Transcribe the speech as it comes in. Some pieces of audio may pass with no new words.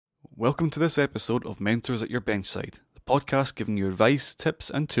Welcome to this episode of Mentors at Your Benchside, the podcast giving you advice,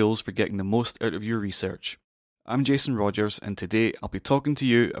 tips and tools for getting the most out of your research. I'm Jason Rogers, and today I'll be talking to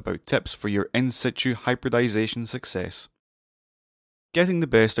you about tips for your in situ hybridization success. Getting the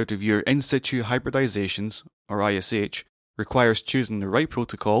best out of your in situ hybridizations, or ISH, requires choosing the right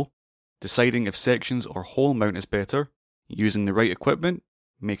protocol, deciding if sections or whole mount is better, using the right equipment,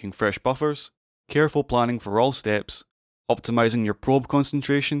 making fresh buffers, careful planning for all steps, optimizing your probe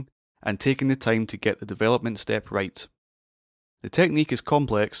concentration, and taking the time to get the development step right. The technique is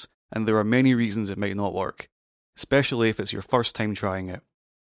complex, and there are many reasons it might not work, especially if it's your first time trying it.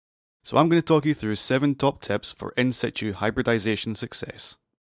 So I'm going to talk you through 7 top tips for in situ hybridization success.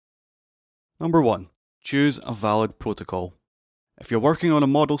 Number 1. Choose a valid protocol. If you're working on a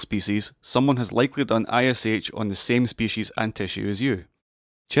model species, someone has likely done ISH on the same species and tissue as you.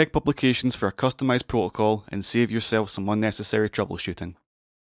 Check publications for a customized protocol and save yourself some unnecessary troubleshooting.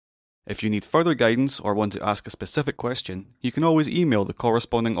 If you need further guidance or want to ask a specific question, you can always email the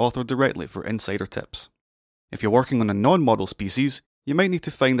corresponding author directly for insider tips. If you're working on a non-model species, you might need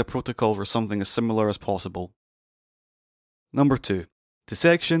to find a protocol for something as similar as possible. Number 2.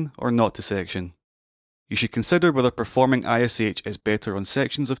 Dissection or not dissection. You should consider whether performing ISH is better on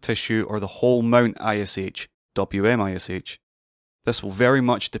sections of tissue or the whole mount ISH, WMISH. This will very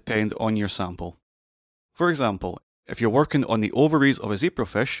much depend on your sample. For example, if you're working on the ovaries of a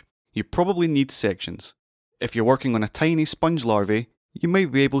zebrafish, you probably need sections. If you're working on a tiny sponge larvae, you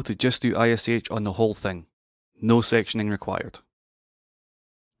might be able to just do ISH on the whole thing. No sectioning required.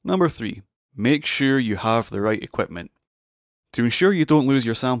 Number 3. Make sure you have the right equipment. To ensure you don't lose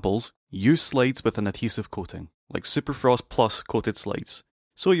your samples, use slides with an adhesive coating, like Superfrost Plus coated slides,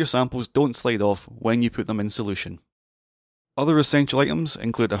 so your samples don't slide off when you put them in solution. Other essential items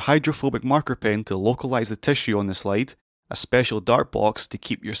include a hydrophobic marker pen to localize the tissue on the slide, a special dart box to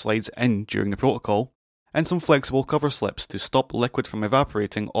keep your slides in during the protocol, and some flexible cover slips to stop liquid from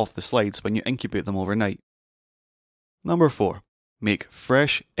evaporating off the slides when you incubate them overnight. Number 4. Make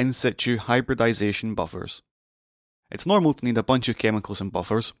fresh in situ hybridization buffers. It's normal to need a bunch of chemicals and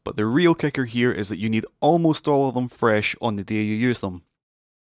buffers, but the real kicker here is that you need almost all of them fresh on the day you use them.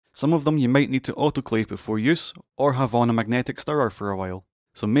 Some of them you might need to autoclave before use, or have on a magnetic stirrer for a while,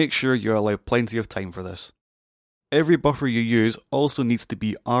 so make sure you allow plenty of time for this. Every buffer you use also needs to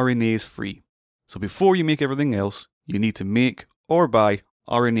be RNase free, so before you make everything else, you need to make or buy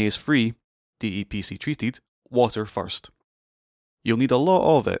RNase free, DEPC treated, water first. You'll need a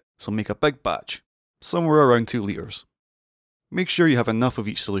lot of it, so make a big batch, somewhere around 2 litres. Make sure you have enough of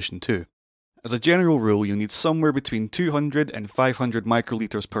each solution too. As a general rule, you'll need somewhere between 200 and 500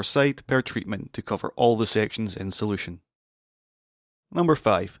 microlitres per site per treatment to cover all the sections in solution. Number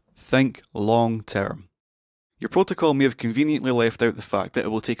 5. Think long term. Your protocol may have conveniently left out the fact that it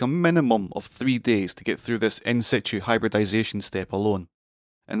will take a minimum of 3 days to get through this in situ hybridization step alone.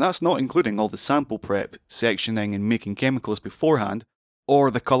 And that's not including all the sample prep, sectioning and making chemicals beforehand,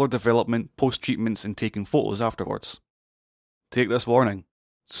 or the colour development, post-treatments and taking photos afterwards. Take this warning.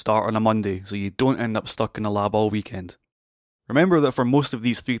 Start on a Monday so you don't end up stuck in a lab all weekend. Remember that for most of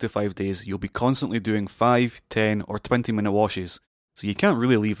these 3 to 5 days, you'll be constantly doing 5, 10 or 20 minute washes, so you can't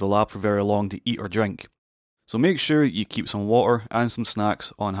really leave the lab for very long to eat or drink. So make sure you keep some water and some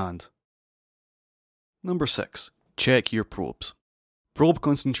snacks on hand. Number 6. Check your probes. Probe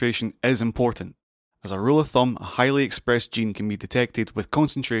concentration is important. As a rule of thumb, a highly expressed gene can be detected with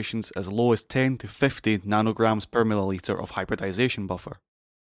concentrations as low as 10 to 50 nanograms per milliliter of hybridization buffer.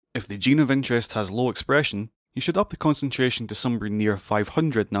 If the gene of interest has low expression, you should up the concentration to somewhere near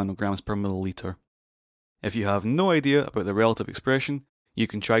 500 nanograms per milliliter. If you have no idea about the relative expression, you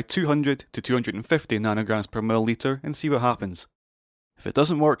can try 200 to 250 nanograms per milliliter and see what happens. If it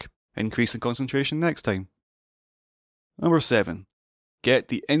doesn't work, increase the concentration next time. Number 7. Get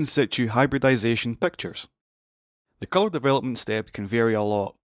the in situ hybridization pictures. The colour development step can vary a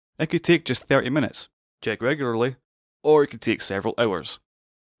lot. It could take just 30 minutes, check regularly, or it could take several hours.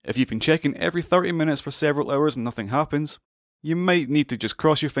 If you've been checking every 30 minutes for several hours and nothing happens, you might need to just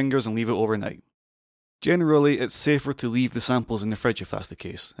cross your fingers and leave it overnight. Generally, it's safer to leave the samples in the fridge if that's the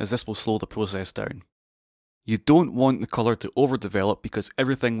case, as this will slow the process down. You don't want the colour to overdevelop because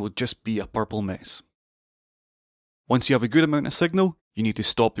everything will just be a purple mess. Once you have a good amount of signal, you need to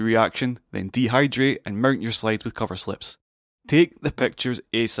stop the reaction, then dehydrate and mount your slides with cover slips. Take the pictures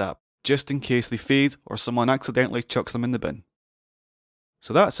ASAP, just in case they fade or someone accidentally chucks them in the bin.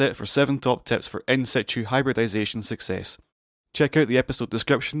 So that's it for 7 top tips for in situ hybridization success. Check out the episode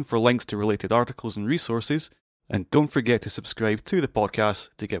description for links to related articles and resources, and don't forget to subscribe to the podcast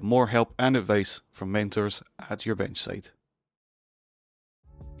to get more help and advice from mentors at your benchside.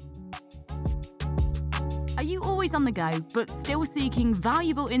 Are you always on the go, but still seeking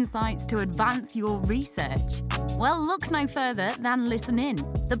valuable insights to advance your research? Well, look no further than Listen In,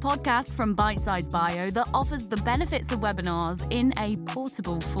 the podcast from Bite Size Bio that offers the benefits of webinars in a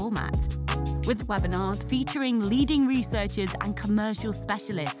portable format. With webinars featuring leading researchers and commercial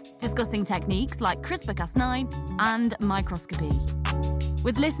specialists discussing techniques like CRISPR-Cas9 and microscopy.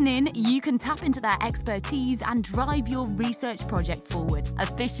 With Listen In, you can tap into their expertise and drive your research project forward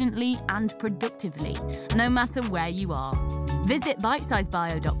efficiently and productively, no matter where you are. Visit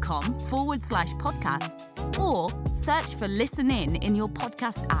bitesizebio.com/podcasts or search for Listen In your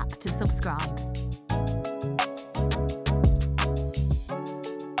podcast app to subscribe.